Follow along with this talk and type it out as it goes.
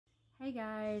Hey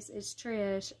guys, it's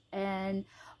Trish, and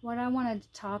what I wanted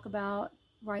to talk about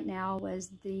right now was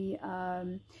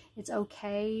it's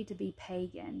okay to be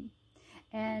pagan.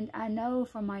 And I know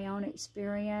from my own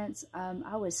experience,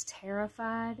 I was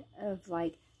terrified of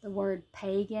like the word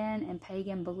pagan and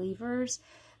pagan believers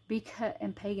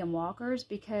and pagan walkers,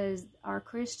 because our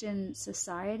Christian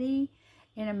society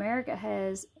in America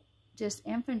has just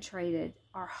infiltrated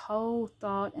our whole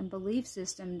thought and belief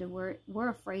system to where we're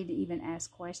afraid to even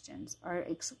ask questions, or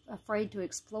afraid to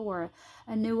explore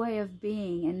a new way of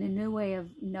being and a new way of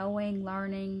knowing,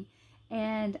 learning.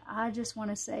 And I just want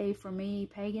to say, for me,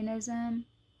 paganism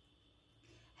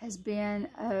has been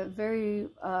a very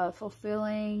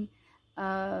fulfilling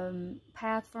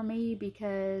path for me,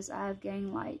 because I've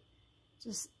gained like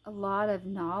just a lot of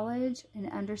knowledge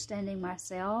and understanding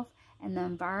myself and the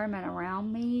environment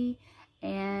around me.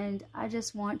 And I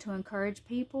just want to encourage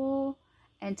people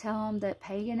and tell them that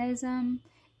paganism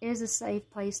is a safe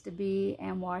place to be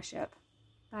and worship.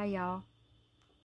 Bye, y'all.